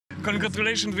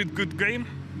Congratulations with good game.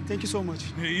 Thank you so much.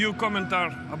 You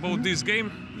commentate about this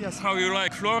game. Yes. How you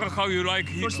like Flora? How you like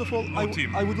First of all, our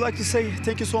team? I would like to say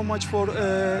thank you so much for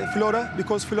Flora,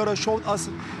 because Flora showed us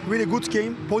really good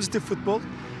game, positive football.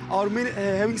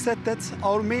 Having said that,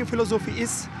 our main philosophy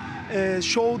is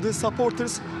show the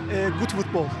supporters good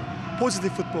football,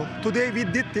 positive football. Today we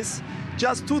did this.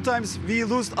 Just 2 times we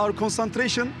lost our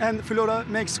concentration and Flora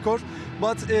makes score,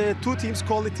 but 2 teams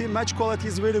quality, match quality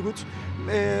is very good.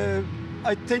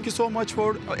 I thank you so much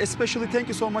for, especially thank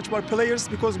you so much for players,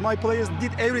 because my players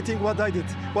did everything what I did,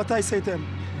 what I say to them.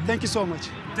 Thank you so much.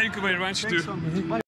 Thank you very much. Thank you so much. Bye.